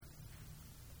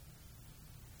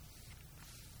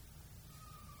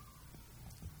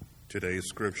Today's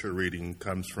scripture reading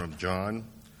comes from John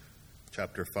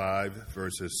chapter 5,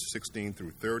 verses 16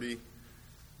 through 30,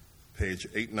 page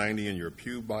 890 in your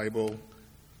Pew Bible,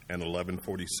 and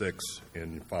 1146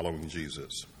 in Following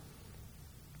Jesus.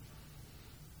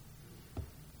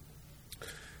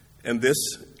 And this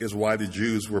is why the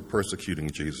Jews were persecuting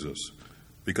Jesus,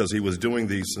 because he was doing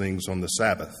these things on the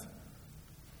Sabbath.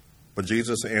 But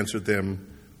Jesus answered them,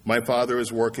 "My Father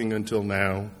is working until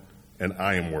now, and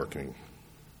I am working."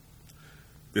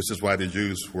 This is why the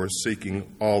Jews were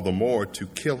seeking all the more to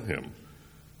kill him,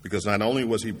 because not only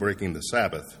was he breaking the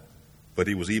Sabbath, but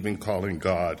he was even calling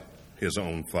God his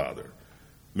own Father,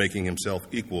 making himself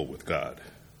equal with God.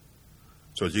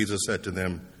 So Jesus said to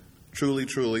them, "Truly,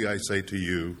 truly, I say to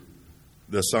you,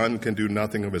 the Son can do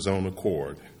nothing of his own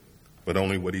accord, but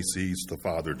only what he sees the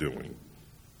Father doing.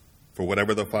 For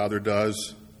whatever the Father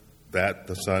does, that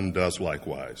the Son does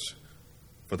likewise.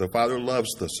 For the Father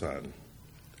loves the Son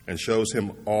and shows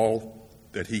him all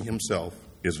that he himself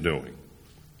is doing.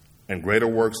 And greater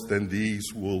works than these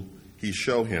will he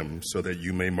show him, so that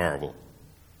you may marvel.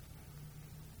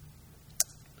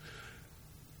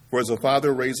 For as the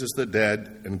Father raises the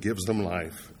dead and gives them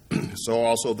life, so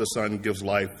also the Son gives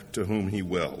life to whom he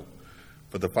will.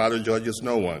 For the Father judges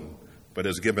no one, but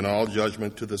has given all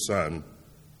judgment to the Son,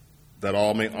 that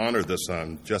all may honor the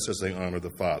Son just as they honor the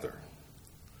Father.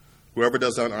 Whoever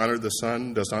does not honor the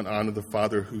Son does not honor the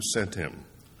Father who sent him.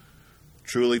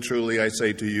 Truly, truly, I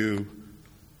say to you,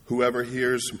 whoever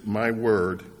hears my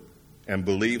word and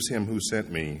believes him who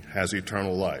sent me has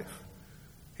eternal life.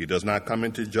 He does not come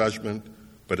into judgment,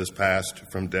 but is passed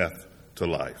from death to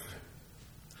life.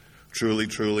 Truly,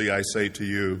 truly, I say to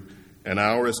you, an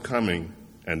hour is coming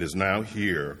and is now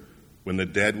here when the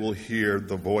dead will hear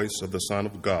the voice of the Son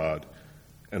of God,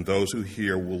 and those who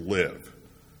hear will live.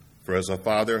 For as the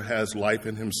Father has life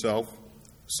in himself,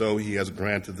 so he has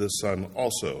granted the Son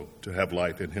also to have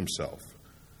life in himself.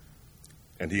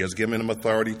 And he has given him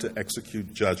authority to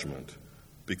execute judgment,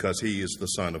 because he is the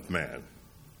Son of Man.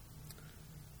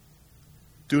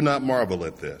 Do not marvel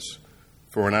at this,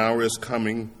 for an hour is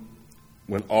coming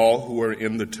when all who are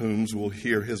in the tombs will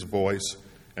hear his voice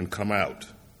and come out,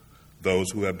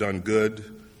 those who have done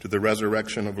good to the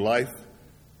resurrection of life,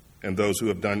 and those who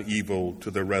have done evil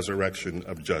to the resurrection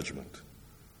of judgment.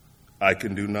 I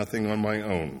can do nothing on my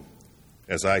own.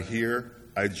 As I hear,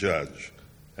 I judge,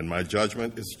 and my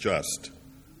judgment is just,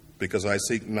 because I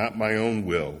seek not my own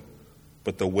will,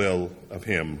 but the will of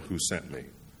him who sent me.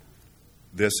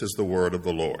 This is the word of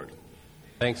the Lord.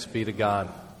 Thanks be to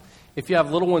God. If you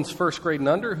have little ones first grade and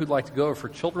under who'd like to go over for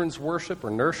children's worship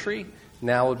or nursery,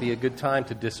 now would be a good time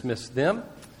to dismiss them.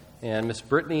 And Miss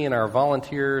Brittany and our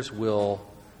volunteers will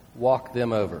walk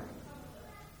them over.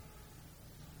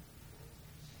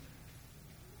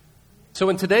 So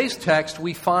in today's text,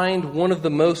 we find one of the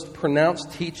most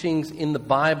pronounced teachings in the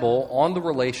Bible on the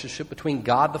relationship between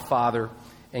God the Father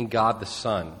and God the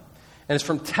Son. And it's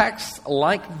from texts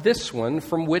like this one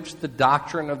from which the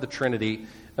doctrine of the Trinity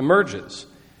emerges.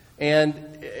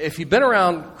 And if you've been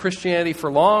around Christianity for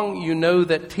long, you know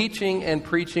that teaching and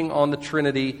preaching on the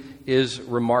Trinity is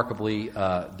remarkably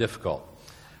difficult.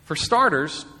 For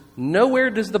starters, nowhere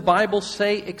does the Bible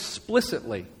say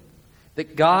explicitly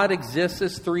that God exists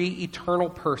as three eternal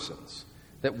persons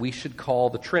that we should call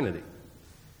the Trinity.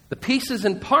 The pieces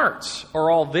and parts are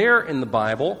all there in the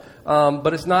Bible,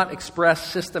 but it's not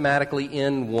expressed systematically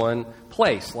in one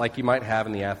place, like you might have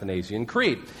in the Athanasian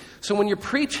Creed. So when you're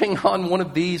preaching on one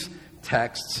of these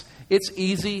texts, it's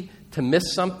easy to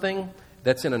miss something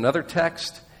that's in another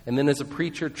text, and then as a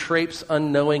preacher, traipse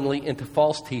unknowingly into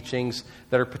false teachings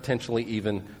that are potentially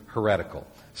even heretical.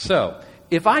 So,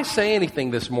 if I say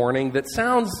anything this morning that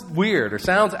sounds weird or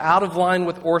sounds out of line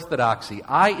with orthodoxy,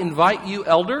 I invite you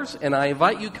elders and I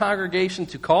invite you congregation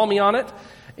to call me on it.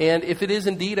 And if it is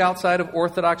indeed outside of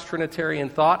Orthodox Trinitarian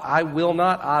thought, I will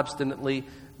not obstinately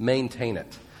maintain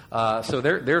it. So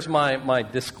there's my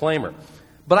disclaimer.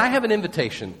 But I have an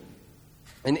invitation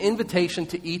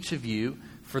to each of you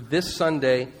for this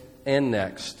Sunday and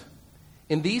next.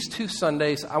 In these 2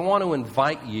 Sundays, I want to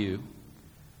invite you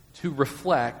to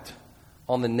reflect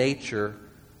on the nature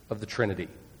of the Trinity.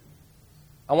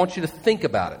 I want you to think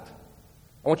about it.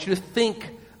 I want you to think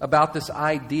about this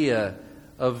idea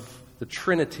of the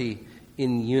Trinity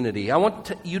in unity. I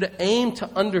want you to aim to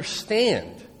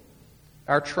understand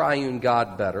our triune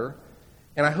God better,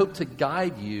 and I hope to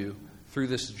guide you through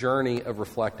this journey of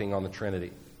reflecting on the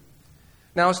Trinity.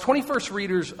 Now, as 21st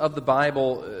readers of the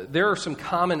Bible, there are some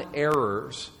common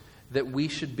errors that we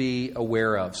should be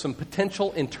aware of, some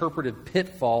potential interpretive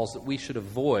pitfalls that we should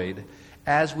avoid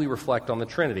as we reflect on the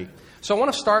Trinity. So I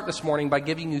want to start this morning by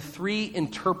giving you 3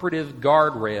 interpretive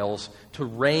guardrails to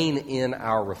rein in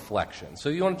our reflection. So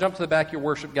you want to jump to the back of your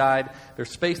worship guide. There's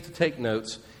space to take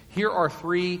notes. Here are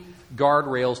 3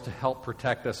 guardrails to help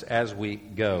protect us as we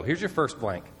go. Here's your first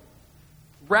blank.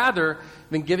 Rather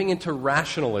than giving into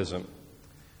rationalism,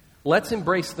 let's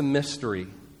embrace the mystery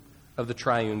of the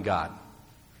triune God.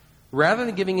 Rather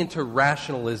than giving into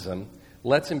rationalism,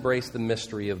 let's embrace the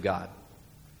mystery of God.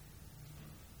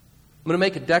 I'm going to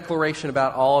make a declaration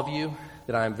about all of you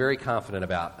that I am very confident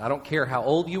about. I don't care how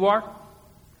old you are.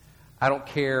 I don't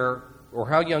care or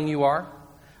how young you are.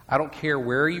 I don't care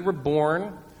where you were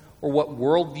born or what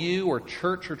worldview or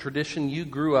church or tradition you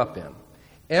grew up in.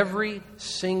 Every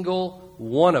single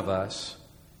one of us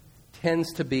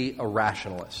tends to be a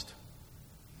rationalist.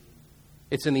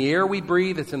 It's in the air we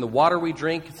breathe. It's in the water we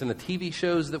drink. It's in the TV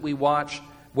shows that we watch.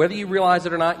 Whether you realize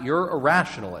it or not, you're a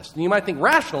rationalist. And you might think,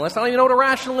 rationalist? I don't even know what a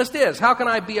rationalist is. How can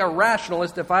I be a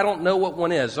rationalist if I don't know what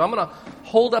one is? So I'm going to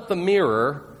hold up the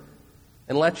mirror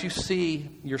and let you see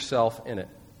yourself in it.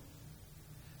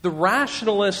 The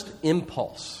rationalist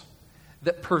impulse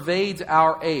that pervades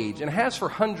our age, and has for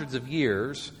hundreds of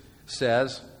years,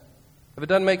 says, if it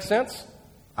doesn't make sense,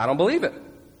 I don't believe it.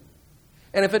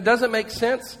 And if it doesn't make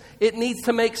sense, it needs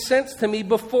to make sense to me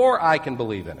before I can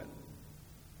believe in it.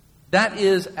 That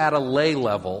is, at a lay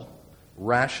level,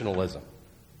 rationalism.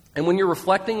 And when you're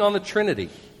reflecting on the Trinity,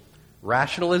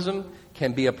 rationalism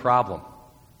can be a problem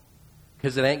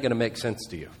because it ain't going to make sense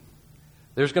to you.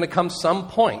 There's going to come some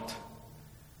point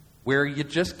where you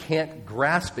just can't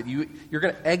grasp it. You're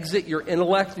going to exit your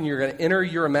intellect and you're going to enter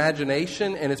your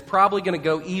imagination, and it's probably going to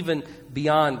go even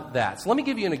beyond that. So let me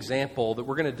give you an example that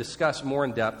we're going to discuss more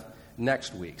in depth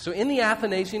next week. So in the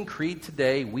Athanasian Creed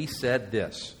today, we said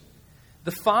this: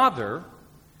 the Father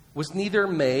was neither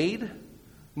made,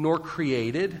 nor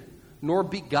created, nor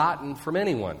begotten from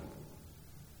anyone.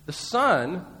 The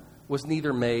Son was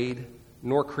neither made,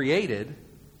 nor created.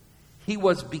 He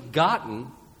was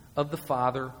begotten of the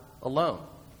Father alone.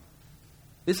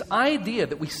 This idea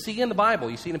that we see in the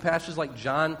Bible, you see it in passages like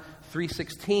John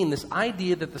 3:16, this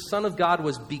idea that the Son of God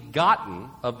was begotten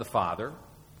of the Father,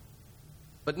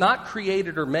 but not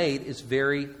created or made, is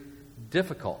very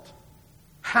difficult.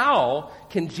 How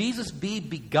can Jesus be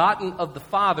begotten of the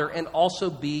Father and also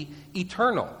be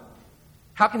eternal?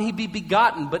 How can he be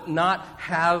begotten but not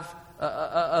have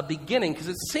a beginning? Because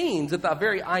it seems that the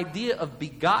very idea of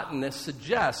begottenness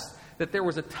suggests that there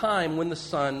was a time when the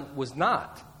Son was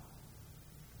not.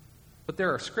 But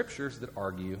there are scriptures that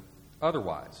argue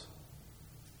otherwise.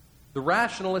 The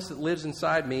rationalist that lives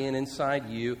inside me and inside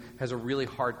you has a really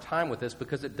hard time with this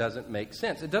because it doesn't make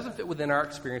sense. It doesn't fit within our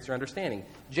experience or understanding.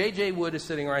 J.J. Wood is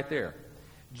sitting right there.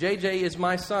 J.J. is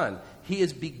my son. He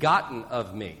is begotten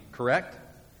of me, correct?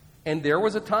 And there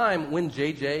was a time when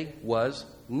J.J. was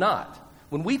not.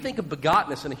 When we think of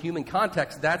begottenness in a human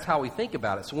context, that's how we think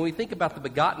about it. So when we think about the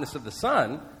begottenness of the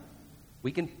Son,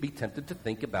 we can be tempted to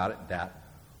think about it that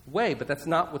way. But that's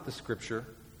not what the Scripture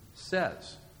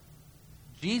says.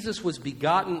 Jesus was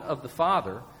begotten of the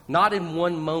Father, not in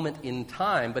one moment in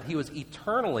time, but he was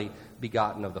eternally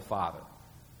begotten of the Father.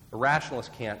 A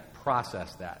rationalist can't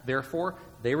process that. Therefore,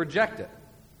 they reject it.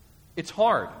 It's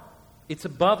hard. It's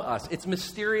above us. It's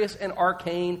mysterious and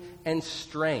arcane and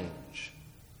strange.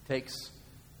 It takes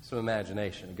some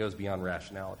imagination. It goes beyond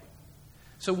rationality.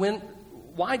 So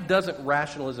why doesn't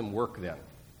rationalism work then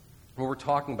when we're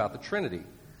talking about the Trinity?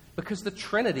 Because the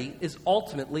Trinity is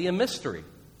ultimately a mystery.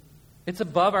 It's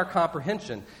above our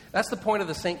comprehension. That's the point of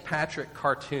the St. Patrick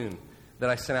cartoon that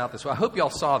I sent out this week. I hope you all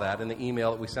saw that in the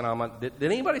email that we sent out. Did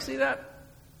anybody see that?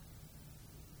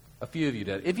 A few of you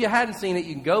did. If you hadn't seen it,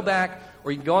 you can go back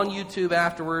or you can go on YouTube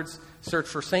afterwards, search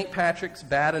for St. Patrick's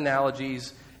Bad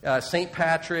Analogies. St.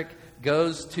 Patrick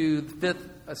goes to the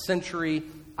 5th century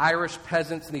Irish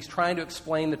peasants, and he's trying to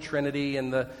explain the Trinity,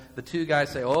 and the two guys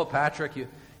say, "Oh, Patrick,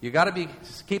 you got to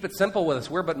keep it simple with us.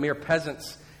 We're but mere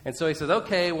peasants." And so he says,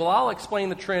 "Okay, well, I'll explain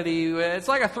the Trinity. It's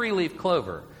like a 3-leaf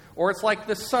clover. Or it's like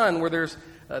the sun, where there's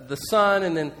the sun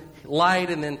and then light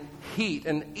and then heat."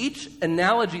 And each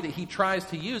analogy that he tries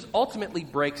to use ultimately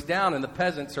breaks down, and the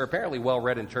peasants are apparently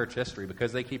well-read in church history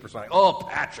because they keep responding, "Oh,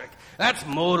 Patrick, that's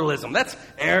modalism, that's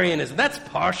Arianism, that's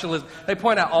partialism." They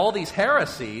point out all these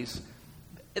heresies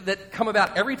that come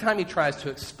about every time he tries to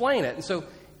explain it. And so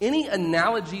any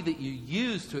analogy that you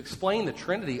use to explain the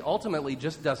Trinity ultimately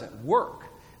just doesn't work.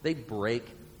 They break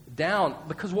down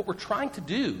because what we're trying to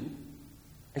do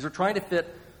is we're trying to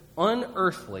fit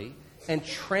unearthly and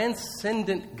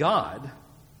transcendent God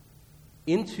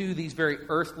into these very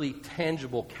earthly,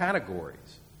 tangible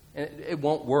categories, and it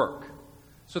won't work.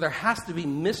 So there has to be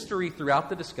mystery throughout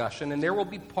the discussion, and there will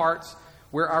be parts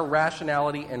where our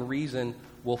rationality and reason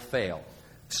will fail.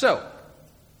 So,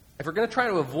 if we're going to try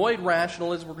to avoid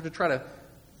rationalism, we're going to try to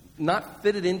not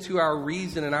fit it into our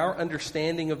reason and our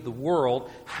understanding of the world,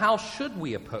 how should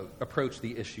we approach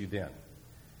the issue then?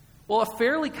 Well, a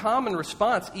fairly common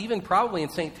response, even probably in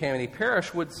St. Tammany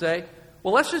Parish, would say,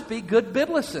 well, let's just be good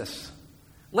biblicists.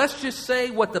 Let's just say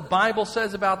what the Bible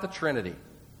says about the Trinity.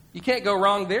 You can't go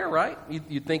wrong there, right?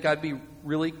 You'd think I'd be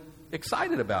really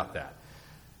excited about that.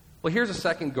 Well, here's a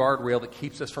second guardrail that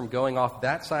keeps us from going off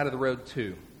that side of the road,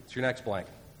 too. It's your next blank.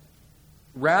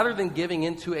 Rather than giving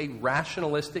into a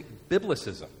rationalistic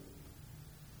biblicism,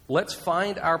 let's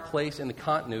find our place in the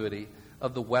continuity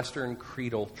of the Western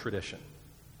creedal tradition.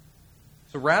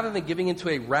 So rather than giving into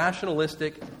a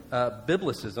rationalistic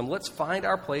biblicism, let's find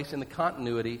our place in the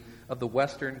continuity of the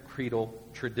Western creedal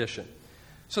tradition.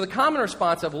 So the common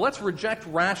response of, well, let's reject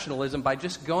rationalism by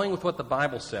just going with what the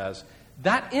Bible says,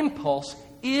 that impulse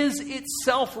is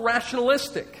itself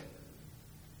rationalistic.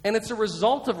 And it's a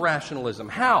result of rationalism.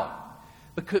 How?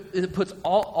 Because it puts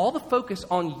all the focus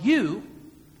on you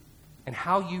and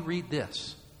how you read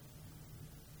this.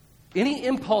 Any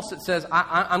impulse that says,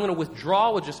 I'm going to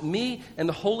withdraw with just me and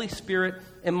the Holy Spirit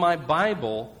and my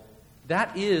Bible,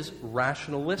 that is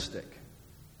rationalistic.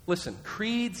 Listen,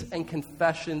 creeds and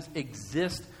confessions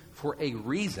exist for a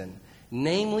reason,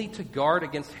 namely to guard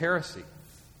against heresy.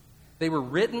 They were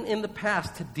written in the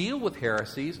past to deal with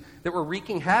heresies that were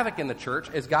wreaking havoc in the church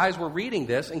as guys were reading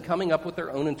this and coming up with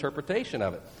their own interpretation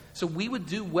of it. So we would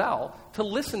do well to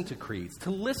listen to creeds,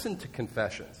 to listen to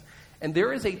confessions. And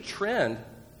there is a trend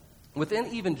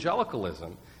within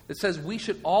evangelicalism that says we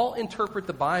should all interpret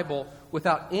the Bible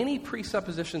without any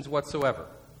presuppositions whatsoever.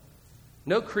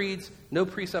 No creeds, no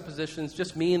presuppositions,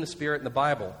 just me and the Spirit and the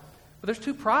Bible. But there's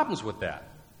two problems with that.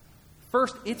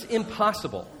 First, it's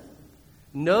impossible.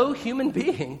 No human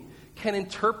being can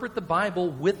interpret the Bible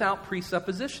without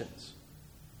presuppositions.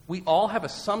 We all have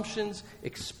assumptions,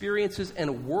 experiences, and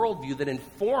a worldview that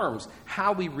informs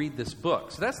how we read this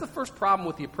book. So that's the first problem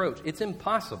with the approach. It's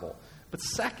impossible. But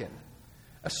second,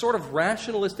 a sort of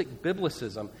rationalistic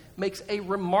biblicism makes a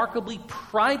remarkably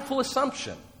prideful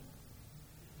assumption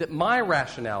that my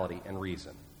rationality and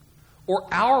reason, or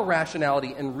our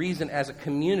rationality and reason as a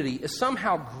community, is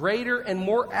somehow greater and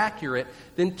more accurate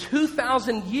than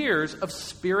 2,000 years of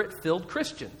Spirit-filled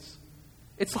Christians.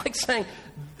 It's like saying,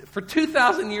 for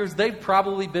 2,000 years, they've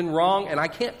probably been wrong, and I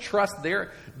can't trust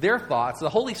their thoughts. The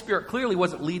Holy Spirit clearly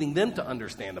wasn't leading them to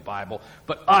understand the Bible,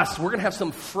 but us, we're going to have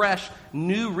some fresh,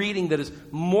 new reading that is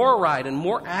more right and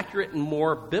more accurate and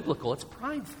more biblical. It's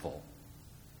prideful.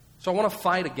 So I want to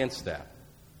fight against that.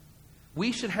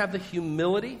 We should have the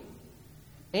humility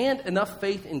and enough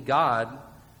faith in God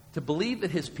to believe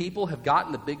that His people have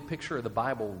gotten the big picture of the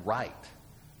Bible right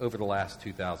over the last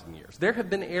 2,000 years. There have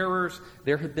been errors,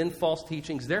 there have been false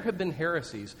teachings, there have been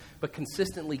heresies, but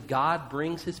consistently God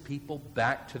brings His people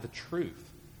back to the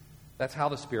truth. That's how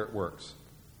the Spirit works.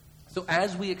 So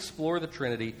as we explore the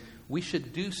Trinity, we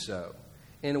should do so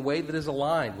in a way that is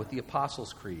aligned with the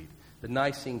Apostles' Creed, the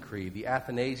Nicene Creed, the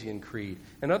Athanasian Creed,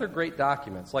 and other great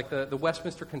documents like the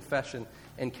Westminster Confession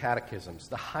and Catechisms,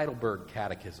 the Heidelberg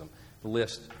Catechism. The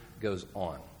list goes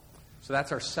on. So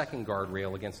that's our second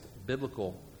guardrail against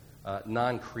biblical,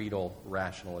 non-creedal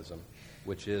rationalism,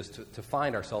 which is to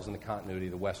find ourselves in the continuity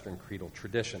of the Western creedal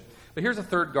tradition. But here's a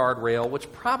third guardrail,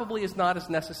 which probably is not as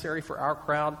necessary for our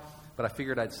crowd, but I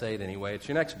figured I'd say it anyway. It's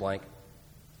your next blank.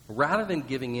 Rather than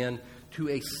giving in to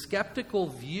a skeptical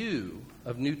view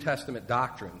of New Testament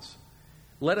doctrines,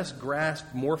 let us grasp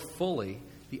more fully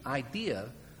the idea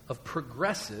of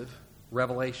progressive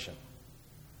revelation.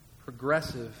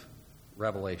 Progressive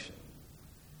revelation.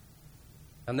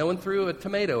 Now, no one threw a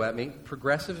tomato at me.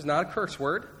 Progressive is not a curse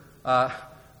word.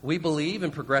 We believe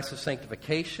in progressive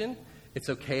sanctification. It's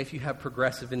okay if you have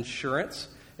progressive insurance.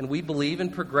 And we believe in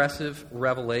progressive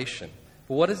revelation.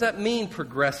 But what does that mean,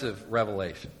 progressive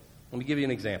revelation? Let me give you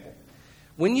an example.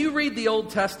 When you read the Old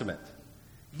Testament,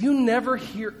 you never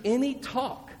hear any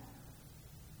talk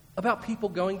about people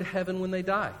going to heaven when they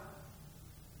die.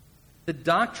 The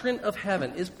doctrine of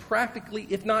heaven is practically,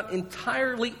 if not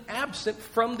entirely, absent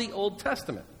from the Old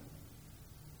Testament.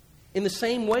 In the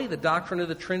same way, the doctrine of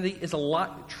the Trinity is a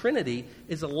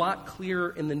lot clearer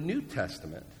in the New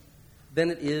Testament than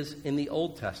it is in the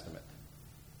Old Testament.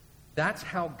 That's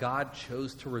how God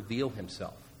chose to reveal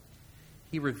Himself.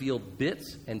 He revealed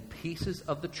bits and pieces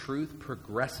of the truth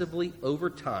progressively over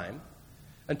time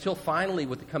until finally,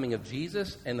 with the coming of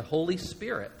Jesus and the Holy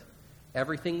Spirit,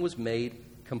 everything was made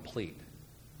complete.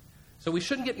 So we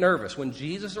shouldn't get nervous when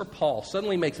Jesus or Paul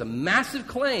suddenly makes a massive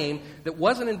claim that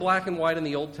wasn't in black and white in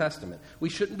the Old Testament. We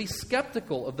shouldn't be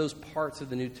skeptical of those parts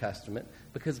of the New Testament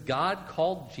because God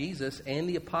called Jesus and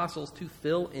the apostles to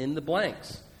fill in the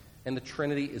blanks. And the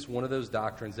Trinity is one of those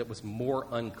doctrines that was more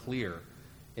unclear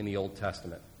in the Old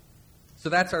Testament. So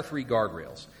that's our 3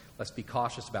 guardrails. Let's be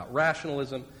cautious about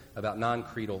rationalism, about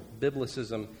non-creedal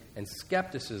biblicism, and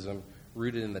skepticism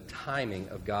rooted in the timing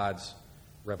of God's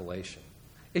revelation.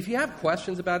 If you have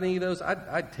questions about any of those,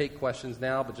 I'd take questions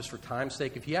now, but just for time's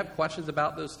sake, if you have questions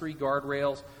about those 3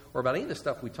 guardrails or about any of the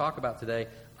stuff we talk about today,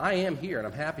 I am here, and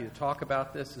I'm happy to talk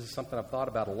about this. This is something I've thought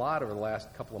about a lot over the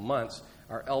last couple of months.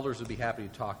 Our elders would be happy to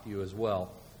talk to you as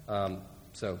well.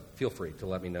 So feel free to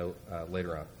let me know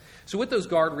later on. So with those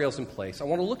guardrails in place, I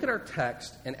want to look at our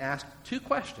text and ask 2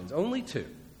 questions, only 2.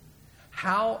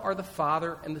 How are the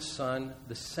Father and the Son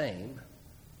the same?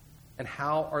 And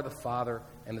how are the Father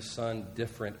and the Son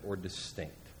different or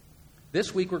distinct?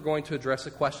 This week we're going to address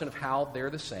the question of how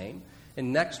they're the same.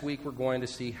 And next week we're going to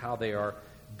see how they are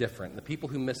different. The people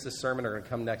who miss this sermon are going to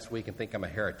come next week and think I'm a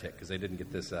heretic because they didn't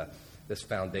get this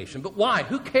foundation. But why?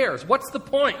 Who cares? What's the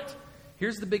point?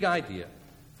 Here's the big idea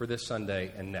for this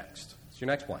Sunday and next. It's your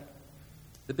next point.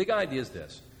 The big idea is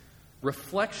this.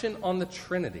 Reflection on the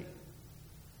Trinity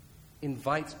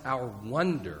invites our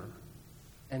wonder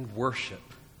and worship.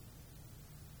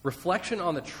 Reflection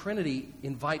on the Trinity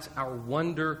invites our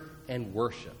wonder and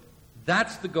worship.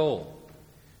 That's the goal.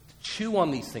 To chew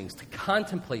on these things, to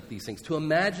contemplate these things, to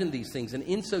imagine these things, and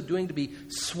in so doing to be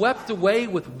swept away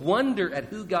with wonder at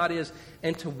who God is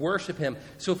and to worship Him.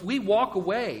 So if we walk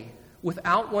away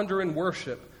without wonder and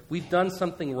worship, we've done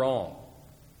something wrong.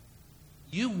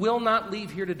 You will not leave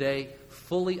here today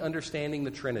fully understanding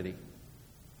the Trinity.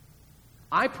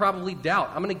 I probably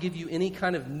doubt I'm going to give you any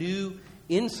kind of new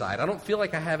insight. I don't feel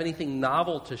like I have anything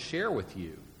novel to share with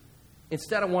you.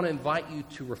 Instead, I want to invite you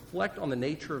to reflect on the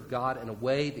nature of God in a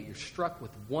way that you're struck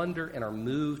with wonder and are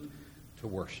moved to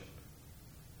worship.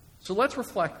 So let's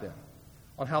reflect then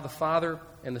on how the Father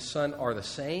and the Son are the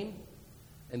same,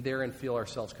 and therein feel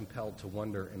ourselves compelled to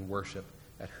wonder and worship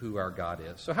at who our God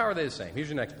is. So how are they the same? Here's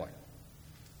your next point.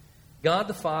 God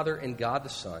the Father and God the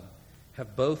Son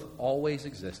have both always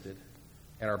existed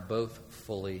and are both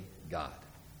fully God.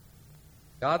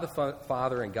 God the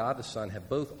Father and God the Son have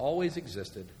both always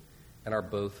existed and are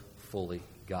both fully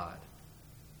God.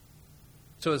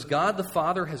 So as God the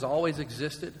Father has always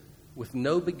existed with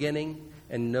no beginning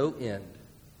and no end,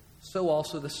 so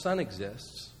also the Son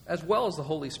exists, as well as the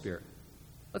Holy Spirit.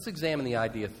 Let's examine the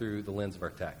idea through the lens of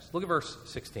our text. Look at verse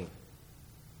 16.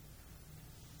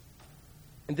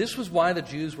 And this was why the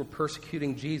Jews were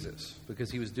persecuting Jesus,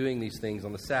 because he was doing these things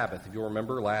on the Sabbath. If you'll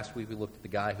remember, last week we looked at the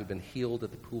guy who'd been healed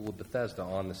at the pool of Bethesda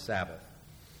on the Sabbath.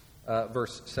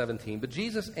 Verse 17. But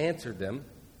Jesus answered them,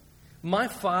 "My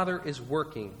Father is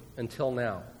working until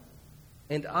now,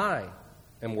 and I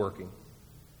am working."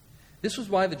 This was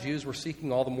why the Jews were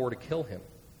seeking all the more to kill him,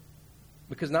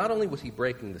 because not only was he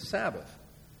breaking the Sabbath,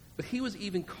 but he was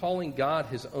even calling God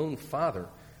his own Father,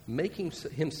 making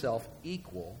himself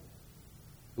equal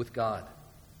with God.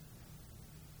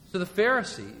 So the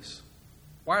Pharisees,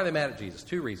 why are they mad at Jesus?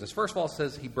 2 reasons. First of all, it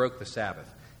says he broke the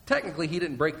Sabbath. Technically, he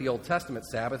didn't break the Old Testament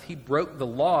Sabbath. He broke the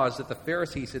laws that the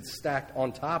Pharisees had stacked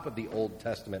on top of the Old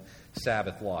Testament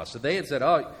Sabbath laws. So they had said,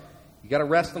 you got to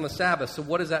rest on the Sabbath. So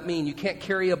what does that mean? You can't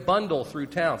carry a bundle through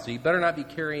town, so you better not be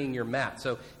carrying your mat.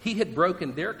 So he had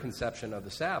broken their conception of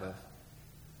the Sabbath.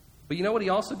 But you know what he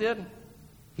also did?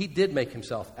 He did make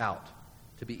himself out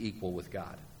to be equal with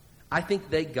God. I think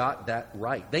they got that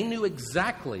right. They knew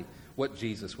exactly what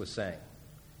Jesus was saying.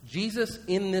 Jesus,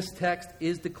 in this text,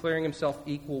 is declaring himself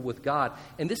equal with God.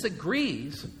 And this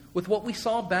agrees with what we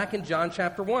saw back in John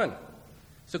chapter 1.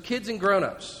 So kids and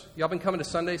grown-ups, y'all been coming to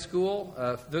Sunday school?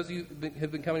 Those of you who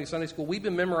have been coming to Sunday school, we've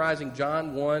been memorizing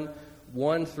John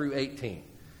 1 through 18.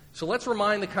 So let's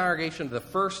remind the congregation of the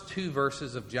first 2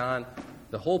 verses of John,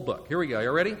 the whole book. Here we go.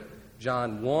 You ready?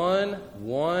 John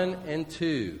 1 and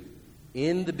 2.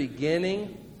 In the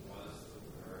beginning was the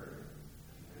Word,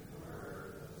 and the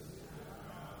Word was with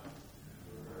God,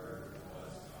 and the Word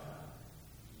was God.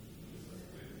 He was with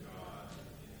God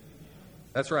in the beginning.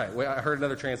 That's right. Well, I heard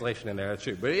another translation in there. That's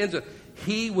true. But it ends with,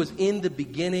 he was in the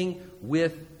beginning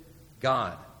with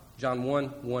God. John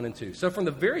 1 and 2. So from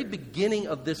the very beginning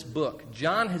of this book,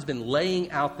 John has been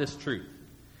laying out this truth,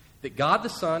 that God the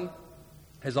Son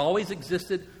has always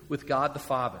existed with God the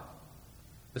Father.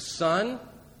 The Son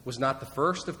was not the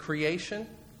first of creation.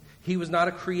 He was not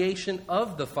a creation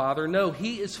of the Father. No,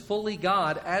 he is fully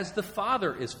God as the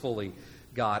Father is fully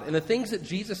God. And the things that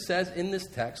Jesus says in this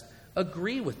text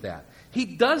agree with that. He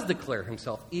does declare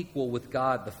himself equal with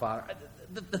God the Father.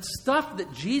 The stuff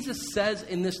that Jesus says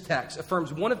in this text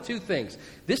affirms one of two things.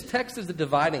 This text is a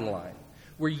dividing line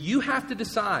where you have to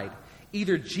decide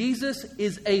either Jesus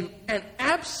is an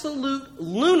absolute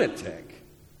lunatic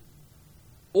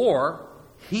or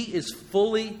he is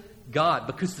fully God.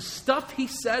 Because the stuff he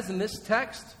says in this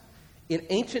text in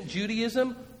ancient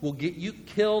Judaism will get you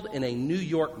killed in a New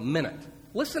York minute.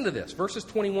 Listen to this, verses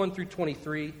 21 through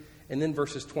 23, and then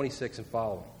verses 26 and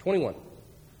following. 21.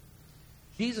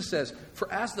 Jesus says,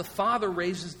 "For as the Father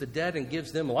raises the dead and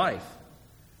gives them life,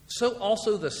 so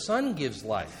also the Son gives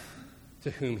life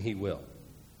to whom he will."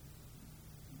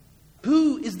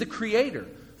 Who is the Creator?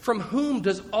 From whom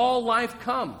does all life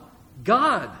come?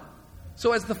 God.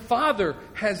 So as the Father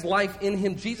has life in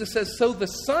him, Jesus says, so the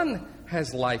Son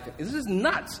has life. This is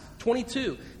nuts.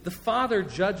 22. The Father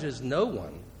judges no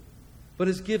one, but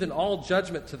has given all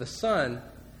judgment to the Son,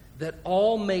 that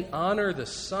all may honor the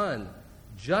Son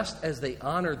just as they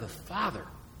honor the Father.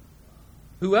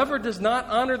 Whoever does not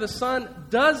honor the Son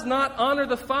does not honor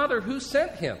the Father who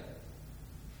sent him.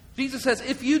 Jesus says,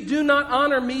 if you do not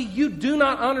honor me, you do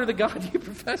not honor the God you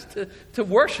profess to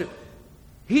worship.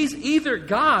 He's either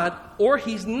God or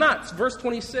he's nuts. Verse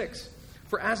 26,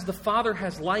 "For as the Father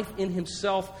has life in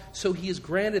himself, so he has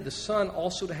granted the Son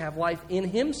also to have life in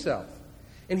himself.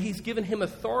 And he's given him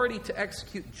authority to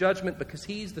execute judgment because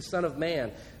he's the Son of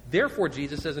Man. Therefore,"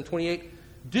 Jesus says in 28,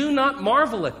 "do not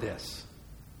marvel at this."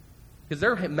 Because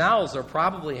their mouths are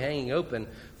probably hanging open.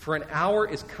 "For an hour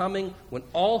is coming when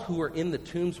all who are in the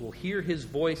tombs will hear his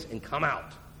voice and come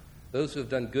out. Those who have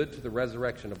done good to the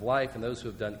resurrection of life, and those who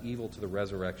have done evil to the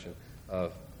resurrection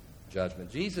of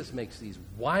judgment." Jesus makes these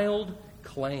wild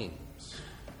claims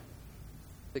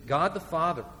that God the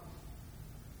Father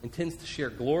intends to share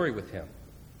glory with him.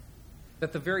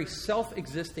 That the very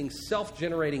self-existing,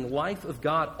 self-generating life of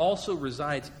God also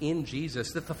resides in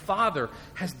Jesus. That the Father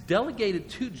has delegated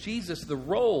to Jesus the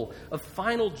role of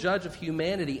final judge of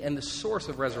humanity and the source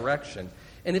of resurrection.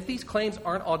 And if these claims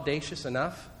aren't audacious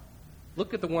enough,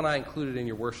 look at the one I included in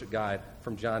your worship guide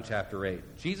from John chapter 8.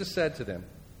 Jesus said to them,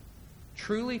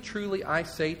 "Truly, truly, I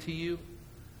say to you,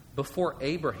 before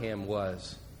Abraham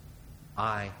was,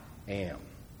 I am."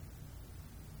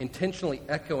 Intentionally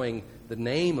echoing the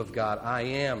name of God, I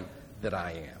am that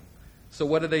I am. So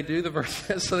what did they do? The verse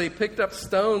says, so they picked up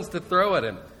stones to throw at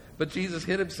him. But Jesus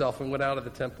hid himself and went out of the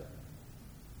temple.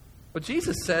 What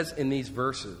Jesus says in these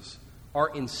verses are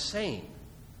insane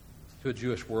to a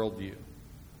Jewish worldview.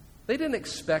 They didn't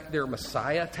expect their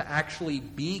Messiah to actually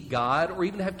be God or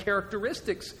even have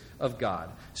characteristics of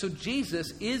God. So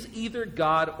Jesus is either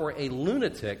God or a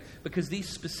lunatic because these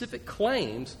specific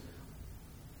claims,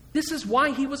 this is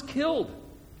why he was killed.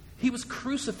 He was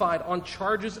crucified on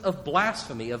charges of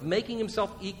blasphemy, of making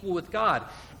himself equal with God.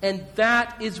 And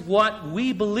that is what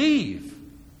we believe.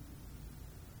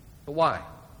 But why?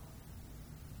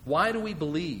 Why do we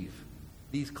believe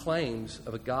these claims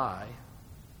of a guy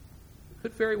who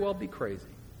could very well be crazy?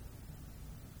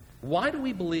 Why do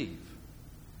we believe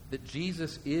that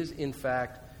Jesus is, in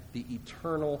fact, the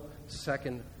eternal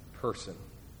second person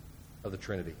of the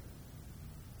Trinity?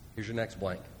 Here's your next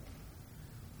blank.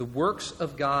 The works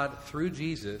of God through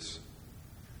Jesus,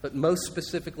 but most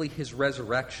specifically his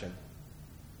resurrection,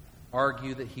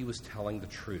 argue that he was telling the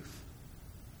truth.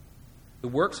 The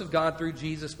works of God through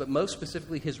Jesus, but most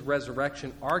specifically his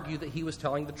resurrection, argue that he was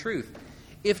telling the truth.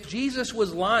 If Jesus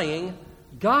was lying,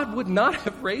 God would not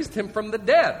have raised him from the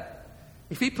dead.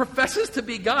 If he professes to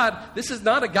be God, this is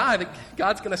not a guy that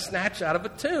God's going to snatch out of a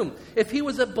tomb. If he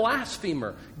was a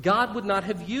blasphemer, God would not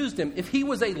have used him. If he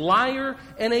was a liar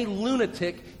and a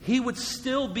lunatic, he would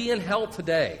still be in hell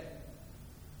today.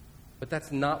 But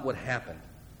that's not what happened.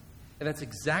 And that's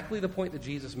exactly the point that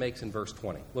Jesus makes in verse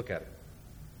 20. Look at it.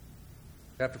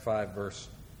 Chapter 5, verse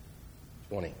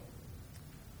 20.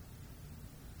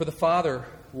 "For the Father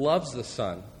loves the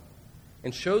Son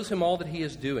and shows him all that he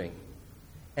is doing.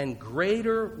 And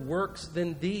greater works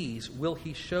than these will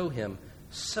he show him,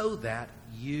 so that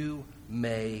you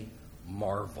may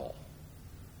marvel."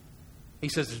 He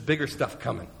says there's bigger stuff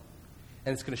coming.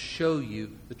 And it's going to show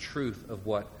you the truth of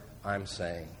what I'm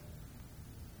saying.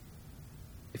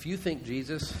 If you think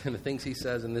Jesus and the things he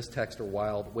says in this text are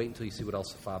wild, wait until you see what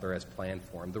else the Father has planned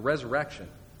for him. The resurrection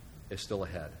is still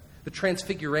ahead. The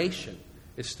transfiguration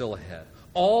is still ahead.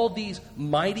 All these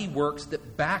mighty works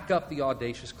that back up the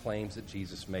audacious claims that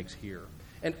Jesus makes here.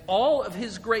 And all of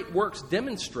his great works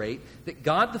demonstrate that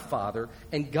God the Father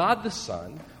and God the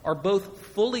Son are both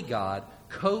fully God,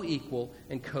 co-equal,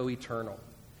 and co-eternal.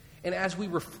 And as we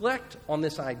reflect on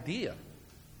this idea,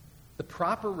 the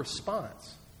proper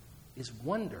response is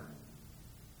wonder.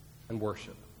 and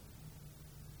worship.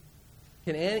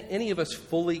 Can any of us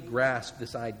fully grasp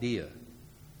this idea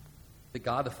that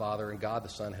God the Father and God the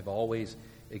Son have always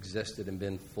existed and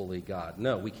been fully God?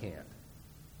 No, we can't.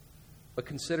 But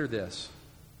consider this.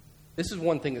 This is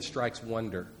one thing that strikes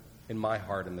wonder in my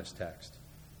heart in this text.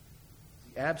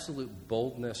 The absolute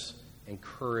boldness and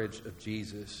courage of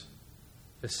Jesus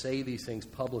to say these things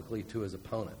publicly to his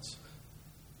opponents,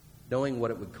 knowing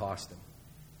what it would cost him.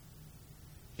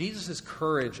 Jesus'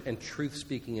 courage and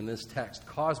truth-speaking in this text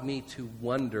cause me to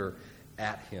wonder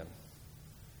at him.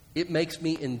 It makes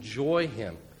me enjoy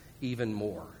him even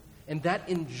more. And that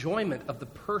enjoyment of the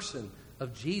person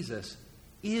of Jesus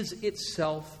is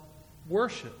itself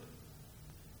worship.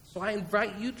 So I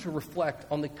invite you to reflect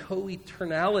on the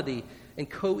co-eternality and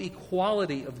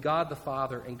co-equality of God the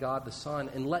Father and God the Son,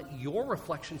 and let your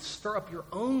reflection stir up your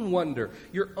own wonder,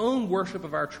 your own worship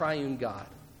of our triune God.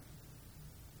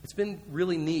 It's been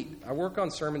really neat. I work on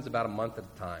sermons about a month at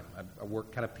a time. I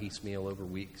work kind of piecemeal over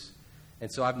weeks.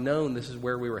 And so I've known this is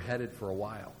where we were headed for a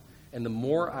while. And the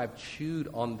more I've chewed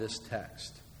on this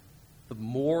text, the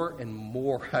more and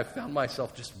more I've found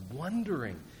myself just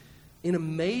wondering in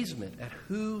amazement at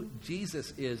who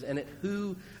Jesus is and at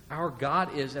who our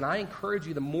God is. And I encourage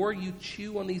you, the more you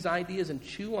chew on these ideas and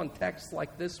chew on texts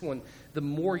like this one, the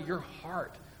more your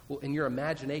heart and your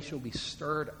imagination will be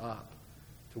stirred up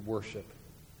to worship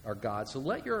our God. So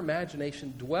let your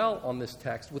imagination dwell on this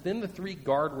text within the three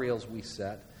guardrails we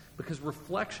set, because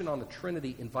reflection on the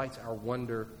Trinity invites our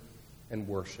wonder and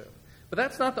worship. But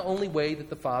that's not the only way that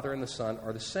the Father and the Son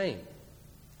are the same.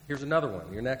 Here's another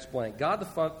one, your next blank. God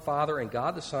the Father and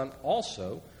God the Son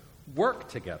also work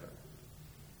together.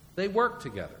 They work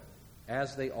together,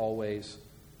 as they always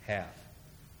have.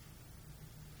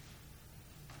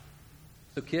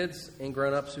 So kids and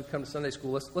grown-ups who come to Sunday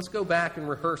school, let's go back and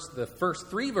rehearse the first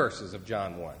 3 verses of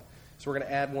John 1. So we're going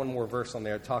to add one more verse on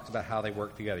there that talks about how they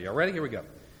work together. Y'all ready? Here we go.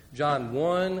 John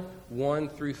 1, 1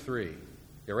 through 3.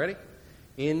 You ready?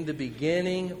 In the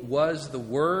beginning was the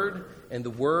Word, and the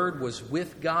Word was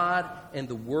with God, and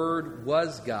the Word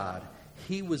was God.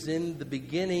 He was in the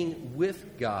beginning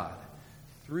with God.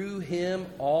 Through him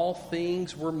all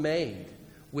things were made.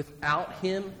 Without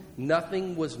him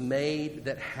nothing was made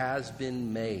that has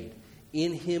been made.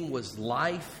 In him was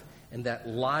life, and that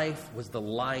life was the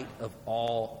light of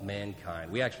all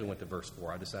mankind. We actually went to verse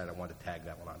 4. I decided I wanted to tag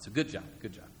that one on. So good job,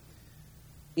 good job.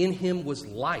 In him was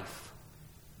life.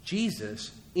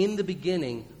 Jesus, in the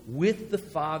beginning, with the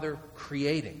Father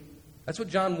creating. That's what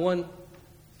John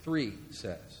 1:3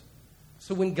 says.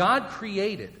 So when God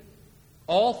created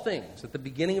all things at the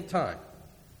beginning of time,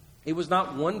 it was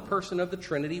not one person of the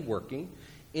Trinity working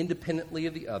independently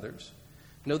of the others.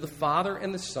 No, the Father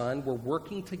and the Son were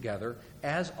working together,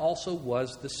 as also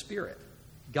was the Spirit.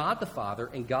 God the Father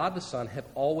and God the Son have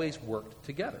always worked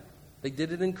together. They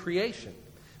did it in creation,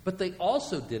 but they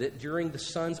also did it during the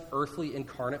Son's earthly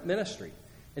incarnate ministry.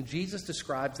 And Jesus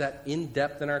describes that in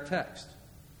depth in our text.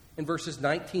 In verses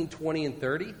 19, 20, and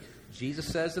 30, Jesus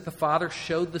says that the Father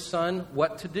showed the Son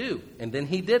what to do, and then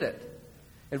he did it.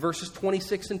 In verses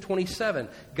 26 and 27,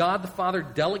 God the Father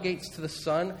delegates to the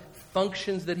Son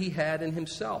functions that he had in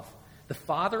himself. The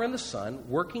Father and the Son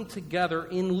working together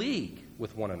in league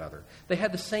with one another. They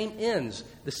had the same ends,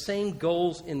 the same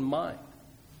goals in mind.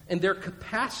 And their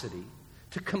capacity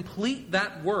to complete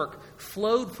that work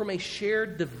flowed from a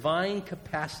shared divine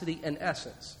capacity and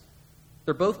essence.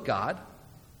 They're both God,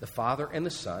 the Father and the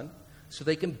Son, so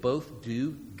they can both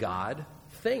do God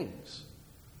things.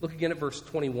 Look again at verse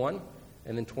 21.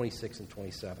 And then 26 and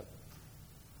 27.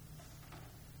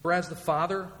 For as the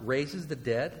Father raises the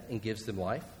dead and gives them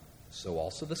life, so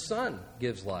also the Son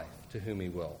gives life to whom he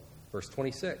will. Verse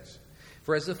 26.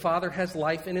 For as the Father has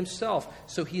life in himself,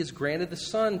 so he has granted the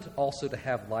Son also to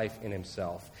have life in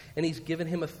himself. And he's given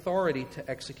him authority to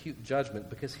execute judgment,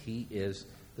 because he is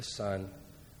the Son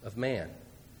of Man.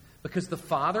 Because the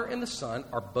Father and the Son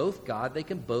are both God, they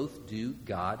can both do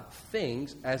God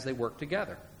things as they work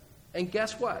together. And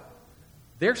guess what?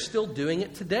 They're still doing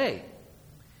it today.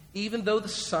 Even though the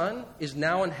Son is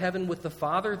now in heaven with the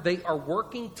Father, they are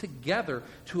working together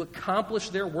to accomplish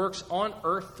their works on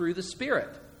earth through the Spirit.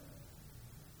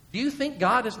 Do you think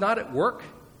God is not at work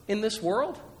in this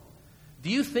world? Do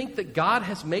you think that God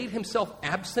has made himself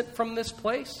absent from this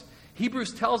place?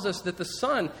 Hebrews tells us that the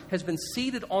Son has been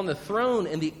seated on the throne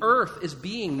and the earth is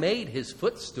being made his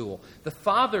footstool. The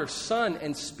Father, Son,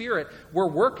 and Spirit were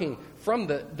working from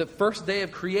the first day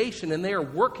of creation, and they are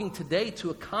working today to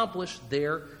accomplish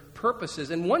their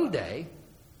purposes. And one day,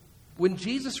 when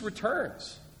Jesus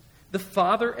returns, the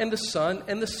Father and the Son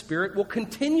and the Spirit will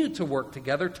continue to work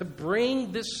together to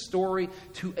bring this story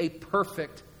to a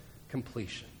perfect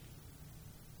completion.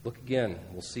 Look again.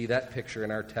 We'll see that picture in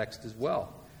our text as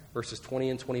well. Verses 20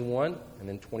 and 21, and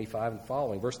then 25 and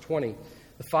following. Verse 20,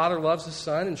 the Father loves the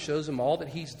Son and shows him all that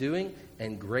he's doing,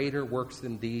 and greater works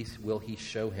than these will he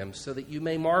show him, so that you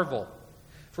may marvel.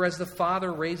 For as the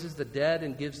Father raises the dead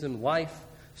and gives them life,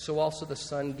 so also the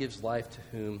Son gives life to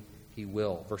whom he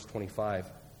will. Verse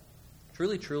 25,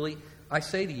 truly, truly, I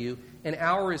say to you, an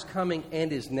hour is coming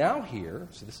and is now here.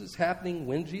 So this is happening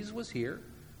when Jesus was here,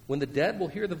 when the dead will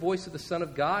hear the voice of the Son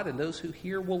of God, and those who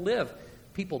hear will live.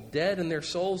 People dead in their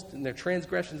souls and their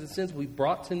transgressions and sins will be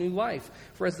brought to new life.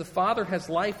 For as the Father has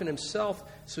life in himself,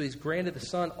 so he's granted the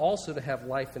Son also to have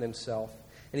life in himself.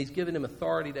 And he's given him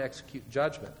authority to execute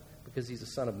judgment, because he's the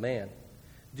Son of Man.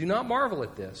 Do not marvel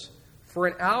at this, for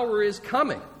an hour is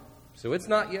coming. So it's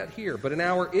not yet here, but an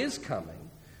hour is coming,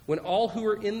 when all who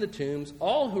are in the tombs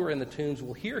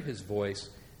will hear his voice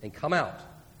and come out.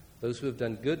 Those who have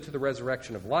done good to the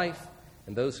resurrection of life,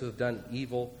 and those who have done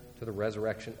evil to the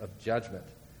resurrection of judgment.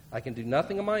 I can do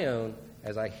nothing of my own.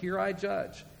 As I hear, I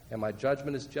judge, and my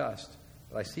judgment is just.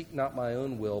 But I seek not my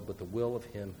own will, but the will of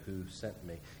him who sent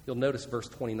me. You'll notice verse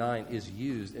 29 is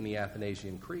used in the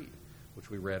Athanasian Creed,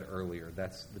 which we read earlier.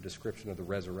 That's the description of the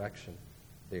resurrection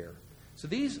there. So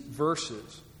these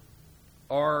verses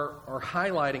are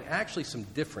highlighting actually some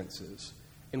differences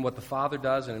in what the Father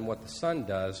does and in what the Son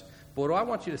does. But what I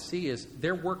want you to see is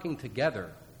they're working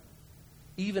together,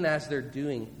 even as they're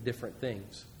doing different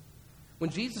things. When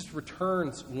Jesus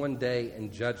returns one day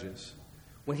and judges,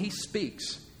 when he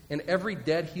speaks and every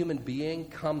dead human being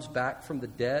comes back from the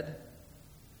dead,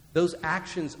 those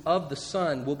actions of the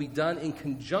Son will be done in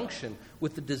conjunction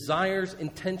with the desires,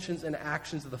 intentions, and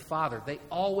actions of the Father. They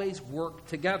always work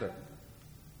together.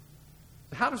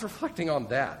 How does reflecting on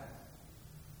that,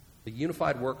 the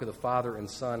unified work of the Father and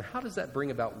Son, how does that bring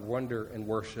about wonder and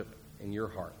worship in your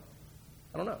heart?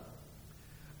 I don't know.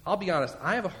 I'll be honest,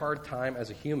 I have a hard time as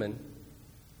a human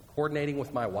coordinating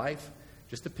with my wife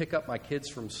just to pick up my kids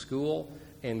from school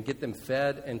and get them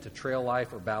fed and to trail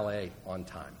life or ballet on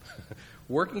time.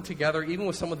 Working together, even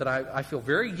with someone that I feel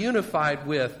very unified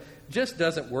with, just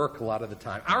doesn't work a lot of the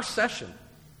time. Our session,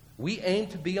 we aim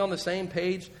to be on the same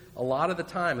page a lot of the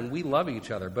time, and we love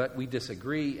each other, but we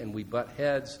disagree and we butt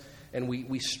heads, and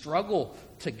we struggle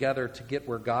together to get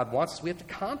where God wants us. We have to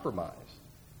compromise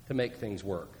to make things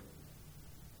work.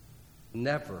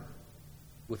 Never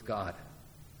with God.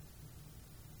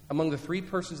 Among the three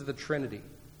persons of the Trinity,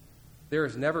 there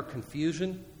is never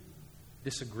confusion,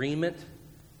 disagreement,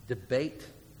 debate,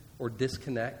 or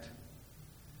disconnect.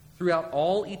 Throughout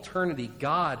all eternity,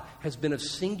 God has been of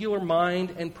singular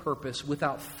mind and purpose,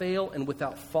 without fail and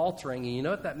without faltering. And you know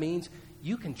what that means?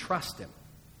 You can trust him.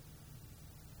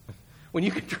 When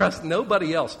you can trust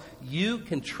nobody else, you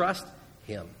can trust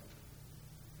him.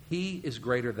 He is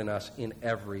greater than us in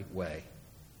every way.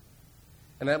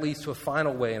 And that leads to a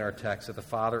final way in our text, that the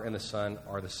Father and the Son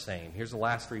are the same. Here's the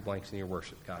last three blanks in your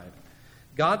worship guide.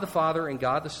 God the Father and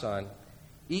God the Son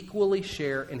equally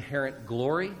share inherent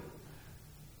glory.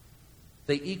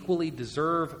 They equally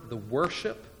deserve the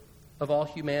worship of all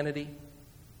humanity.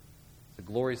 The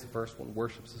glory is the first one,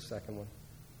 worship is the second one.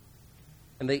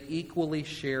 And they equally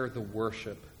share the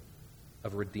worship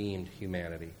of redeemed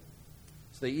humanity.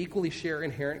 So they equally share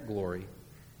inherent glory.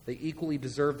 They equally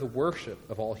deserve the worship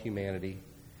of all humanity.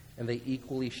 And they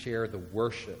equally share the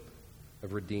worship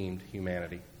of redeemed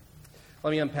humanity. Let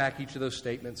me unpack each of those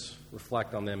statements,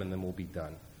 reflect on them, and then we'll be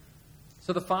done.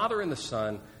 So the Father and the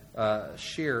Son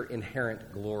share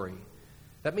inherent glory.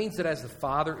 That means that as the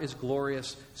Father is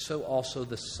glorious, so also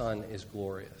the Son is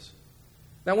glorious.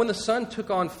 Now, when the Son took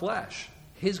on flesh,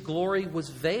 his glory was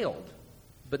veiled,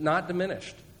 but not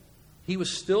diminished. He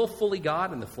was still fully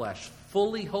God in the flesh,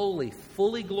 fully holy,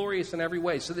 fully glorious in every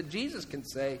way, so that Jesus can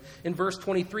say in verse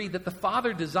 23 that the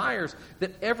Father desires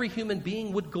that every human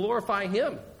being would glorify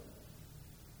him.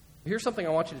 Here's something I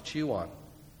want you to chew on.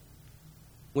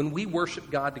 When we worship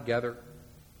God together,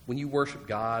 when you worship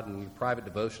God in your private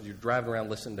devotions, you're driving around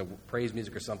listening to praise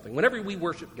music or something, whenever we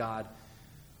worship God,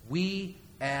 we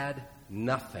add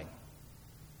nothing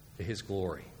to his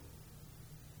glory.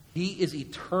 He is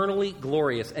eternally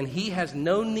glorious, and he has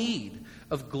no need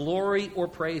of glory or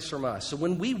praise from us. So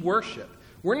when we worship,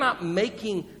 we're not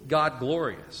making God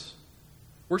glorious.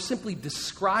 We're simply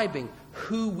describing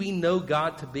who we know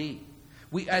God to be.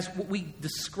 As we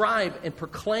describe and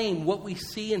proclaim what we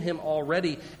see in him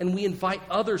already, and we invite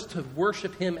others to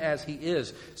worship him as he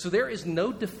is. So there is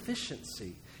no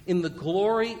deficiency in the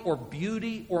glory or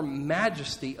beauty or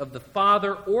majesty of the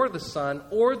Father or the Son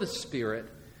or the Spirit.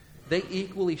 They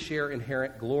equally share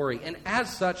inherent glory, and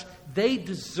as such, they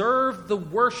deserve the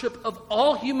worship of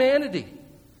all humanity.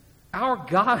 Our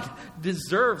God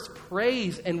deserves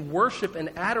praise and worship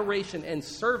and adoration and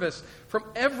service from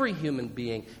every human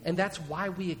being, and that's why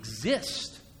we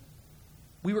exist.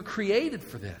 We were created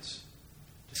for this,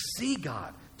 to see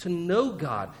God, to know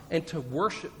God, and to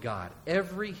worship God.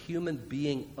 Every human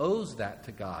being owes that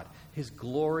to God. His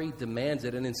glory demands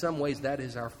it, and in some ways that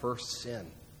is our first sin,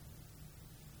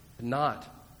 to not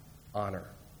honor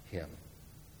Him.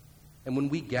 And when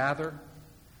we gather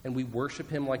and we worship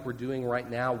Him like we're doing right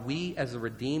now, we as the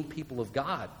redeemed people of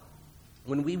God,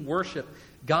 when we worship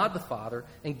God the Father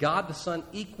and God the Son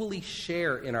equally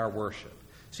share in our worship.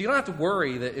 So you don't have to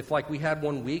worry that if like we had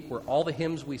one week where all the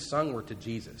hymns we sung were to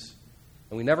Jesus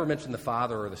and we never mentioned the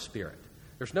Father or the Spirit.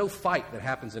 There's no fight that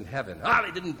happens in heaven.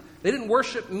 They didn't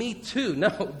worship me too. No,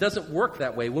 it doesn't work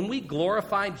that way. When we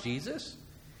glorify Jesus,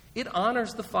 it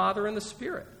honors the Father and the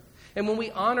Spirit. And when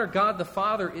we honor God the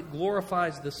Father, it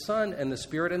glorifies the Son and the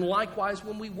Spirit. And likewise,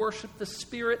 when we worship the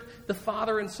Spirit, the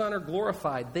Father and Son are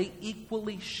glorified. They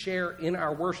equally share in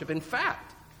our worship. In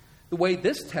fact, the way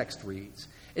this text reads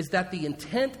is that the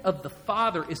intent of the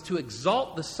Father is to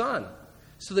exalt the Son,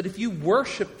 so that if you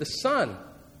worship the Son,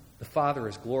 the Father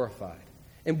is glorified.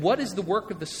 And what is the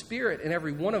work of the Spirit in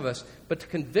every one of us but to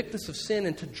convict us of sin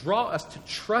and to draw us to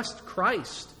trust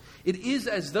Christ? It is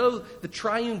as though the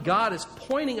triune God is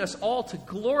pointing us all to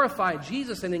glorify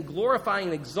Jesus, and in glorifying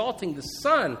and exalting the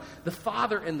Son, the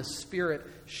Father and the Spirit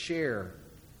share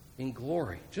in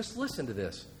glory. Just listen to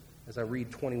this as I read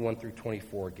 21 through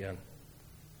 24 again.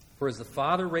 For as the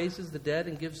Father raises the dead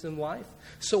and gives them life,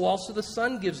 so also the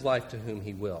Son gives life to whom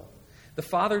He will. The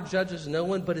Father judges no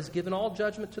one, but has given all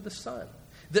judgment to the Son,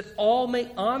 that all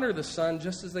may honor the Son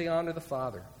just as they honor the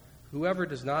Father. Whoever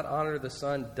does not honor the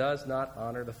Son does not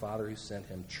honor the Father who sent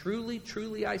Him. Truly,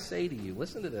 truly, I say to you,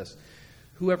 listen to this,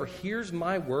 whoever hears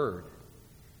my word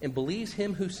and believes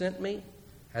Him who sent me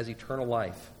has eternal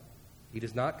life. He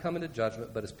does not come into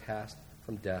judgment, but is passed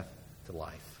from death to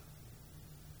life.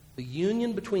 The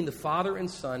union between the Father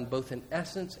and Son, both in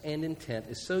essence and intent,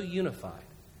 is so unified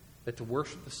that to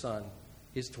worship the Son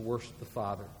is to worship the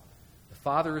Father. The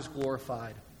Father is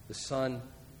glorified, the Son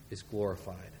is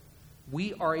glorified.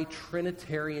 We are a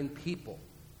Trinitarian people,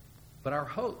 but our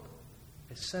hope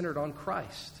is centered on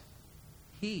Christ.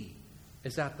 He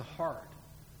is at the heart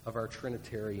of our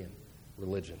Trinitarian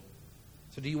religion.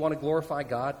 So do you want to glorify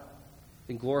God?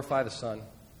 Then glorify the Son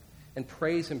and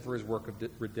praise Him for His work of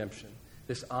redemption.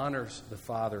 This honors the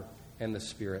Father and the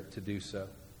Spirit to do so.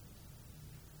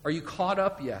 Are you caught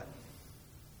up yet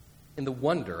in the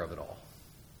wonder of it all?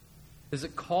 Does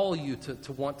it call you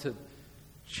to want to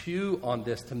chew on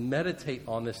this, to meditate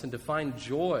on this, and to find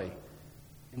joy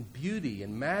and beauty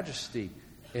and majesty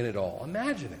in it all?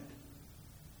 Imagine it.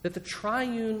 That the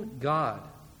triune God,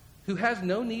 who has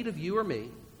no need of you or me,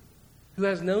 who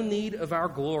has no need of our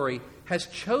glory, has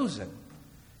chosen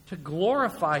to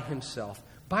glorify Himself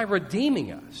by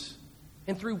redeeming us.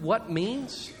 And through what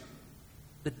means?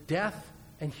 The death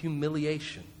and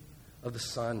humiliation of the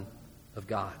Son of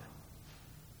God.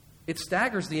 It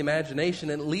staggers the imagination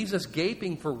and it leaves us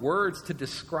gaping for words to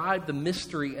describe the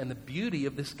mystery and the beauty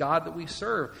of this God that we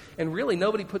serve. And really,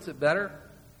 nobody puts it better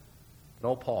than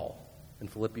old Paul in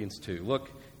Philippians 2.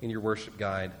 Look in your worship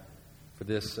guide for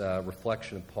this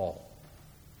reflection of Paul.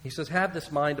 He says, "Have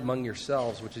this mind among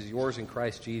yourselves, which is yours in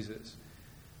Christ Jesus,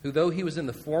 who though He was in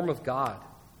the form of God,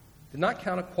 did not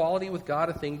count equality with God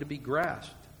a thing to be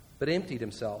grasped, but emptied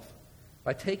Himself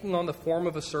by taking on the form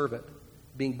of a servant,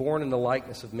 being born in the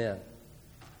likeness of men.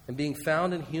 And being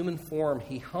found in human form,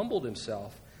 He humbled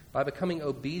Himself by becoming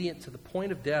obedient to the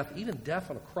point of death, even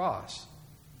death on a cross.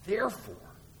 Therefore,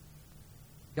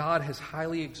 God has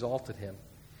highly exalted Him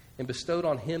and bestowed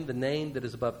on Him the name that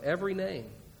is above every name,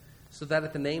 so that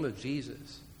at the name of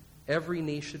Jesus, every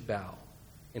knee should bow,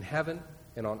 in heaven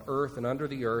and on earth and under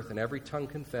the earth, and every tongue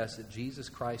confess that Jesus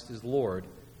Christ is Lord,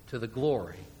 to the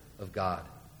glory of God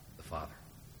the Father."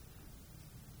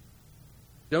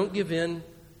 Don't give in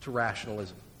to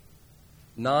rationalism,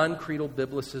 non-creedal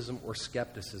biblicism, or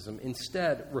skepticism.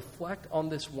 Instead, reflect on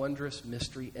this wondrous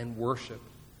mystery and worship.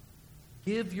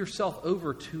 Give yourself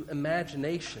over to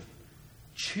imagination.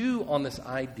 Chew on this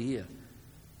idea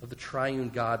of the triune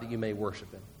God that you may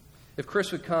worship Him. If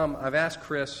Chris would come, I've asked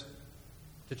Chris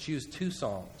to choose 2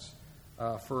 songs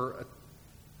for a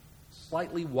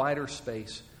slightly wider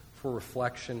space for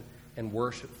reflection and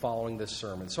worship following this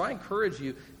sermon. So I encourage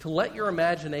you to let your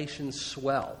imagination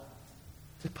swell,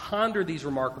 to ponder these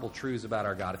remarkable truths about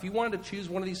our God. If you wanted to choose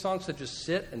one of these songs to just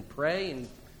sit and pray and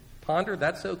ponder,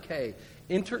 that's okay.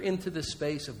 Enter into this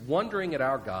space of wondering at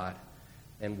our God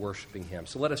and worshiping Him.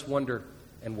 So let us wonder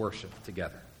and worship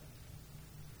together.